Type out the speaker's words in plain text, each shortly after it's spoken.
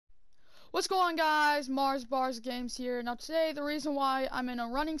What's going on, guys? Mars Bars Games here. Now today, the reason why I'm in a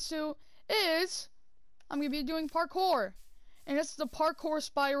running suit is I'm going to be doing parkour. And it's the parkour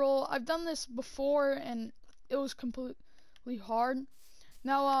spiral. I've done this before and it was completely hard.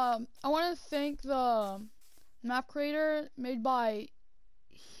 Now, I want to thank the map creator made by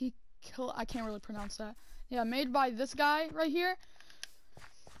I can't really pronounce that. Yeah, made by this guy right here.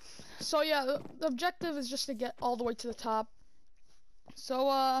 So yeah, the objective is just to get all the way to the top.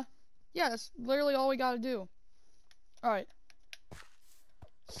 So, yeah, that's literally all we gotta do. Alright.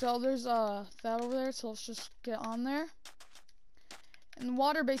 So there's that over there, so let's just get on there. And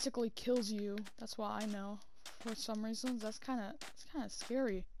water basically kills you. That's what I know. For some reasons. It's kinda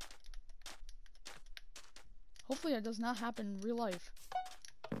scary. Hopefully it does not happen in real life.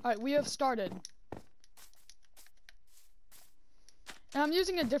 Alright, we have started. And I'm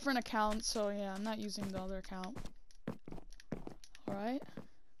using a different account, so yeah, I'm not using the other account. Alright.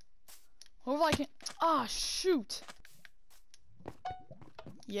 Hopefully I can. Ah, shoot!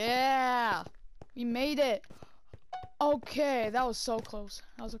 Yeah! We made it! Okay, that was so close.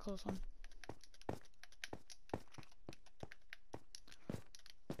 That was a close one.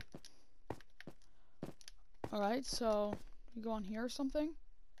 Alright, so we go on here or something?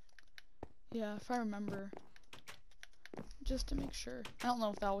 Yeah, if I remember. Just to make sure. I don't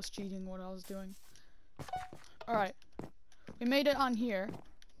know if that was cheating what I was doing. Alright. We made it on here.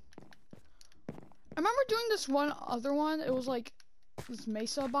 I remember doing this one other one. It was like this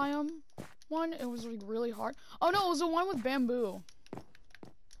mesa biome one. It was like really hard. Oh no, it was the one with bamboo.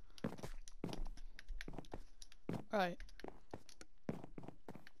 Alright.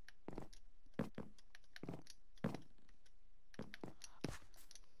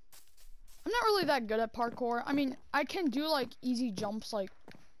 I'm not really that good at parkour. I mean, I can do like easy jumps like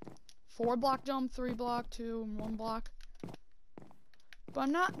 4-block jump, 3-block, 2, and 1 block. But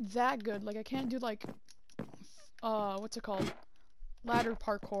I'm not that good. Like I can't do like what's it called? Ladder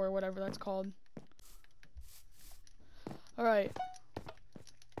parkour or whatever that's called. Alright.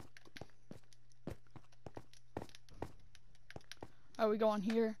 Oh, we go on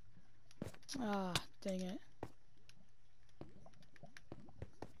here. Ah, dang it.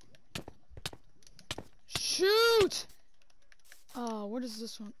 Shoot! Oh, what is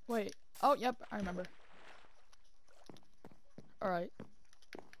this one? Wait. Oh, yep, I remember. Alright.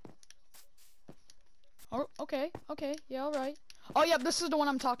 Oh, okay, yeah, alright. Oh, yep, this is the one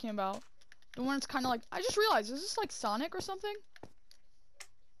I'm talking about. The one that's kind of like, I just realized, is this like Sonic or something?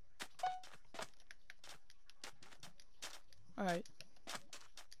 Alright.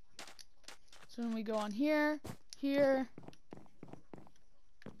 So then we go on here, here.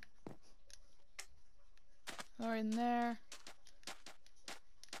 Alright, in there.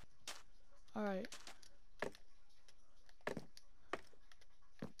 Alright.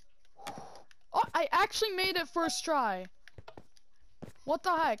 Oh, I actually made it first try. What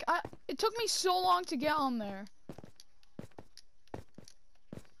the heck? It took me so long to get on there.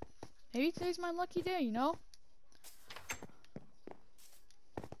 Maybe today's my lucky day, you know?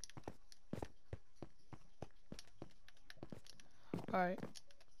 Alright.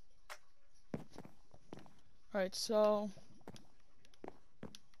 Alright, so...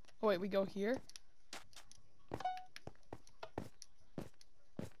 Oh, wait, we go here?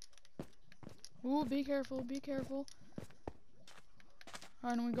 Ooh, be careful, be careful.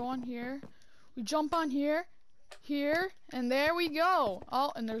 Alright, and we go on here. We jump on here. Here. And there we go.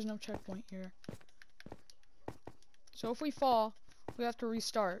 Oh, and there's no checkpoint here. So if we fall, we have to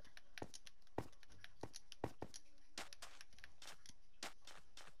restart.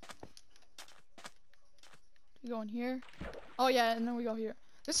 We go in here. Oh, yeah, and then we go here.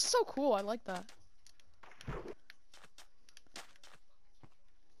 This is so cool. I like that.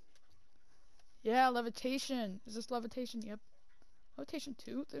 Yeah, levitation. Is this levitation? Yep. Levitation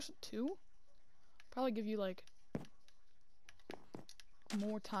 2? There's a 2? Probably give you, like,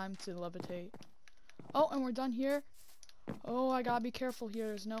 more time to levitate. Oh, and we're done here. Oh, I gotta be careful here.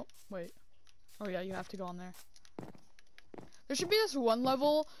 There's no... Wait. Oh, yeah, you have to go on there. There should be this one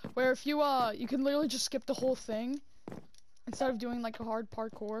level where if you, you can literally just skip the whole thing instead of doing, like, a hard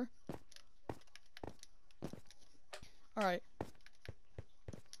parkour. Alright.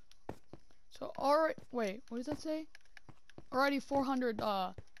 So, alright, wait, what does that say? Already 400,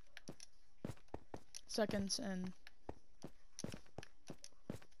 seconds in.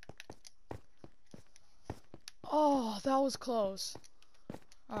 Oh, that was close.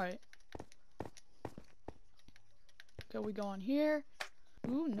 Alright. Okay, we go on here.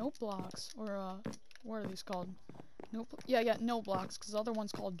 Ooh, note blocks. Or, what are these called? Nope. Yeah, note blocks, because the other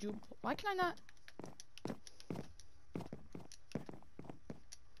one's called Jube. Why can I not?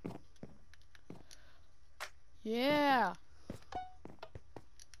 Yeah.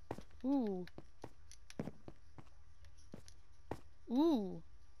 Ooh. Ooh.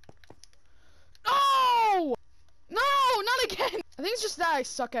 No! No, not again! I think it's just that I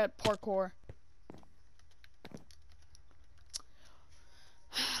suck at parkour.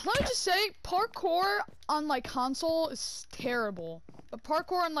 Let me just say, parkour on like console is terrible. But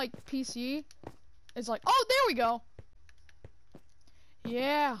parkour on like PC is like, oh, there we go.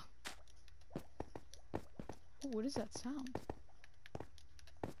 Yeah. Ooh, what is that sound?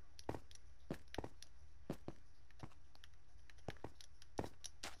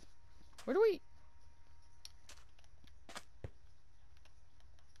 Where do we...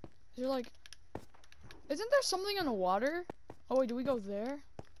 Is there like... Isn't there something in the water? Oh wait, do we go there?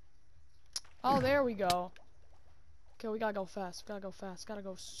 Oh, there we go. Okay, we gotta go fast. Gotta go fast. Gotta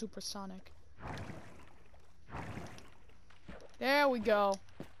go supersonic. There we go.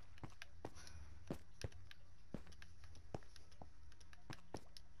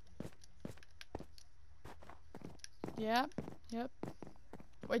 Yep. Yep.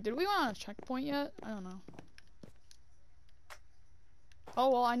 Wait, did we go on a checkpoint yet? I don't know. Oh,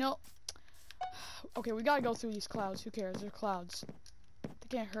 well, I know. Okay, we gotta go through these clouds. Who cares? They're clouds.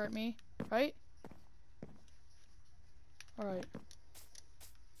 They can't hurt me, right? Alright.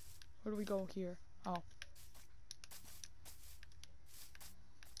 Where do we go here? Oh.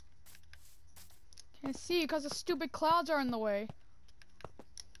 Can't see because the stupid clouds are in the way.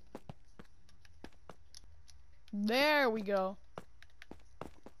 There we go.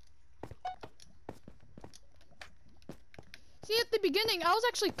 See, at the beginning, I was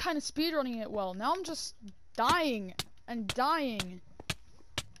actually kind of speedrunning it well. Now I'm just dying and dying.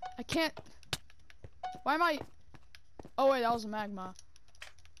 I can't... Why am I... Oh, wait, that was magma.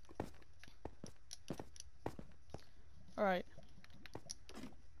 Alright.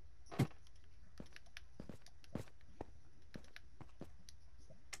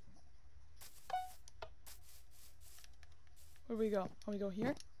 Where do we go? Oh, we go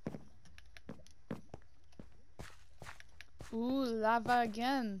here? Ooh, lava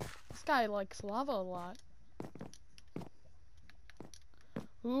again. This guy likes lava a lot.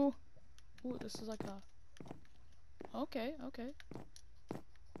 Ooh. Ooh, this is like a... Okay, okay.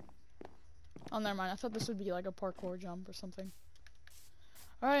 Oh, never mind. I thought this would be like a parkour jump or something.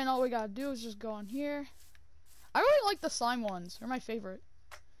 Alright, and all we gotta do is just go on here. I really like the slime ones. They're my favorite.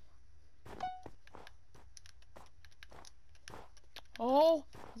 Oh,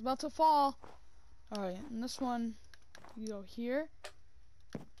 it's about to fall. Alright, and this one, you go here.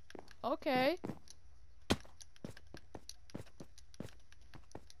 Okay.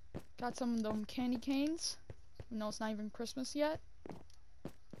 Got some of them candy canes. Even though it's not even Christmas yet.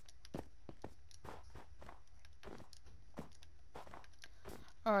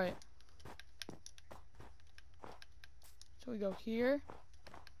 Alright. So we go here.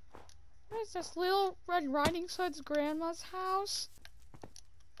 Where's this little Red Riding Hood's grandma's house?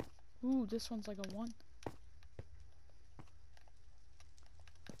 Ooh, this one's like a 1.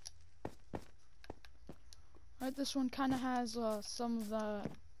 Alright, this one kind of has some of the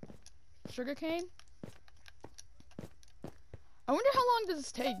sugarcane. I wonder how long does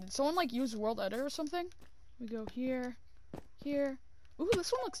this take? Did someone like use World Edit or something? We go here, here. Ooh,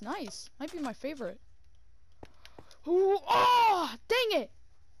 this one looks nice. Might be my favorite. Ooh, oh, dang it!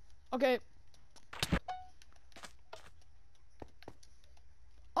 Okay.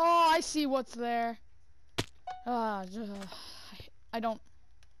 Oh, I see what's there. I don't.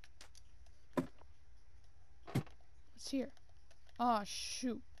 What's here? Oh,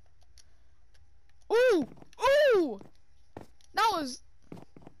 shoot. Ooh! Ooh!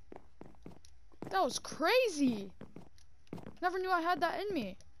 That was crazy. Never knew I had that in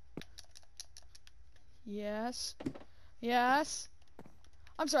me. Yes. Yes.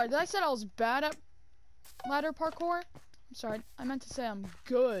 I'm sorry, did I say I was bad at ladder parkour? I'm sorry, I meant to say I'm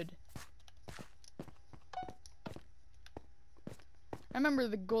good. I remember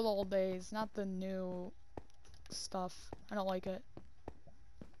the good old days, not the new stuff. I don't like it.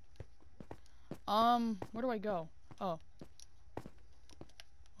 Where do I go? Oh.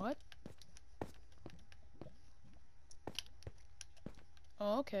 What?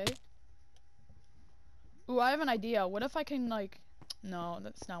 Oh, okay. Ooh, I have an idea. What if I can, like... No,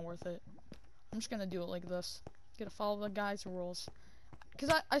 that's not worth it. I'm just gonna do it like this. Gotta follow the guy's rules.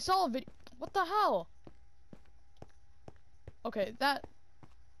 Because I saw a video... What the hell? Okay,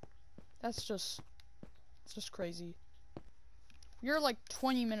 that's just... It's just crazy. You're like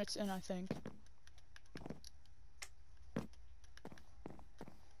 20 minutes in, I think.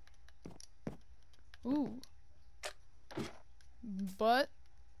 Ooh. But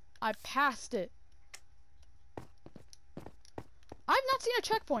I passed it. I've not seen a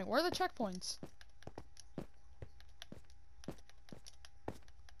checkpoint. Where are the checkpoints?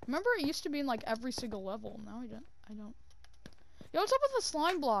 Remember, it used to be in like every single level. Now I don't. Yo, what's up with the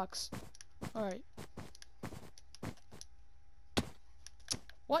slime blocks? Alright.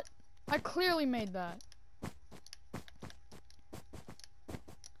 What? I clearly made that.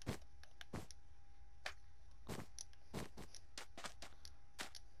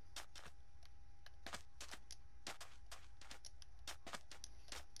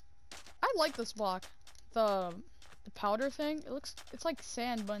 I like this block. The powder thing. It's like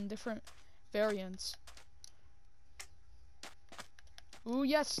sand, but in different variants. Ooh,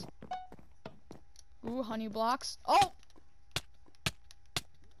 yes. Ooh, honey blocks. Oh!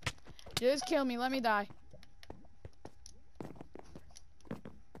 Just kill me. Let me die.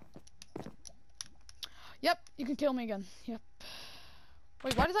 Yep, you can kill me again. Yep.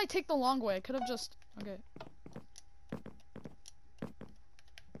 Wait, why did I take the long way? I could have just... Okay.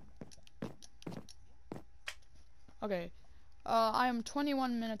 Okay. I am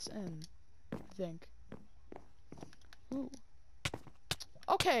 21 minutes in, I think. Ooh.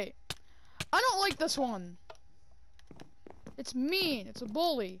 Okay. I don't like this one. It's mean. It's a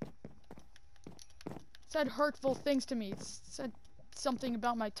bully. It said hurtful things to me. It said something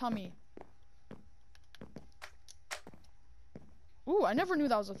about my tummy. Ooh, I never knew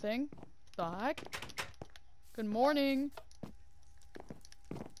that was a thing. The heck? Good morning.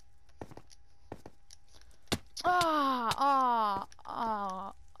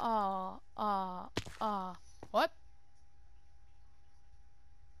 What?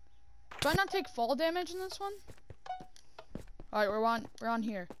 Do I not take fall damage in this one? Alright, we're on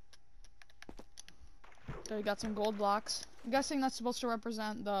here. So we got some gold blocks. I'm guessing that's supposed to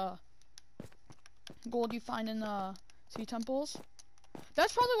represent the gold you find in the sea temples.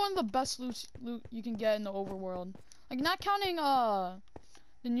 That's probably one of the best loot you can get in the overworld. Like, not counting the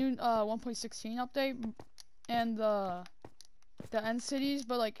new 1.16 update and the end cities,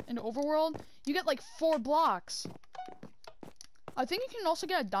 but like in the overworld, you get like 4 blocks. I think you can also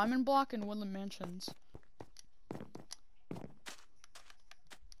get a diamond block in Woodland Mansions.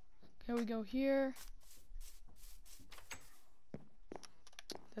 Okay, we go here.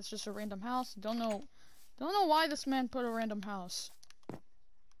 That's just a random house. Don't know why this man put a random house.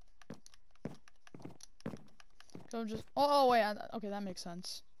 Go just. Oh wait. Okay, that makes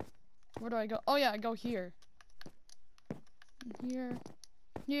sense. Where do I go? Oh yeah, I go here.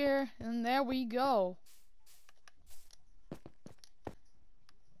 Here, and there we go.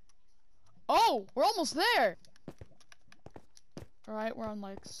 Oh, we're almost there. All right, we're on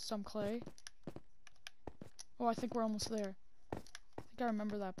like some clay. Oh, I think we're almost there. I think I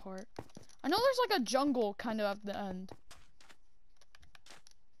remember that part. I know there's like a jungle kind of at the end.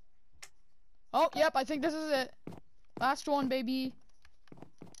 Oh, yep, I think this is it. Last one, baby.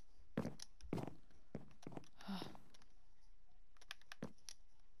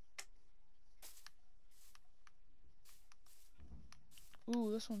 Ooh,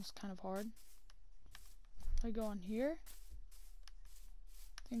 this one's kind of hard. I go on here?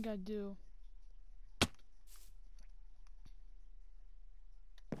 I think I do.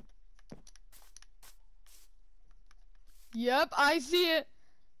 Yep, I see it.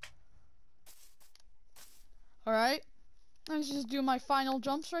 Alright. Let's just do my final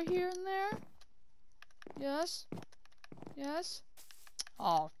jumps right here and there. Yes. Yes.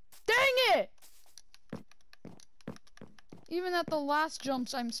 Oh, dang it! Even at the last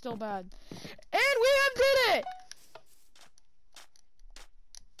jumps, I'm still bad. And we have did it!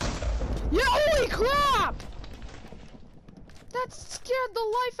 Yeah, holy crap! That scared the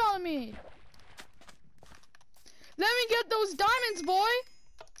life out of me. Let me get those diamonds, boy!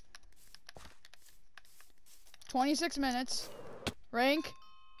 26 minutes. Rank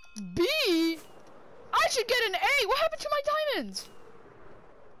B? I should get an A! What happened to my diamonds?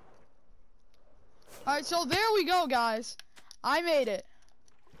 Alright, so there we go, guys. I made it.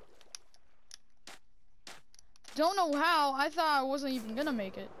 Don't know how. I thought I wasn't even gonna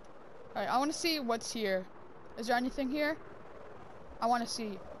make it. Alright, I want to see what's here. Is there anything here? I want to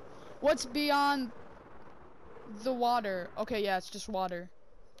see. What's beyond the water? Okay, yeah, it's just water.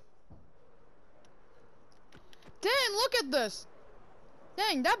 Dang, look at this.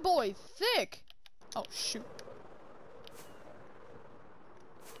 Dang, that boy thick. Oh, shoot.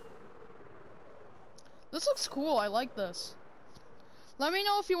 This looks cool. I like this. Let me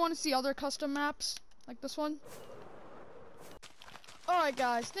know if you want to see other custom maps like this one. Alright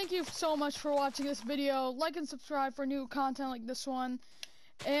guys, thank you so much for watching this video. Like and subscribe for new content like this one.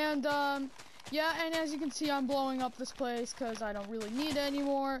 And yeah, and as you can see, I'm blowing up this place because I don't really need it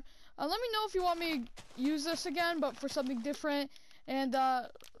anymore. Let me know if you want me to use this again, but for something different. And,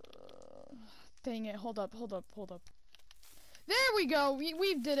 dang it, hold up. There we go,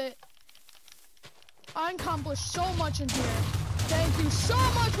 we did it. I accomplished so much in here. Thank you so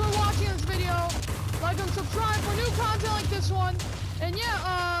much for watching this video. Like and subscribe for new content like this one. And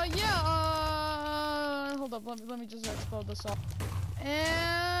hold up, let me just explode this off. And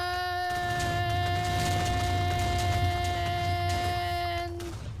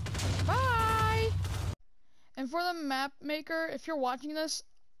bye. And for the map maker, if you're watching this,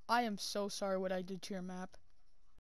 I am so sorry what I did to your map.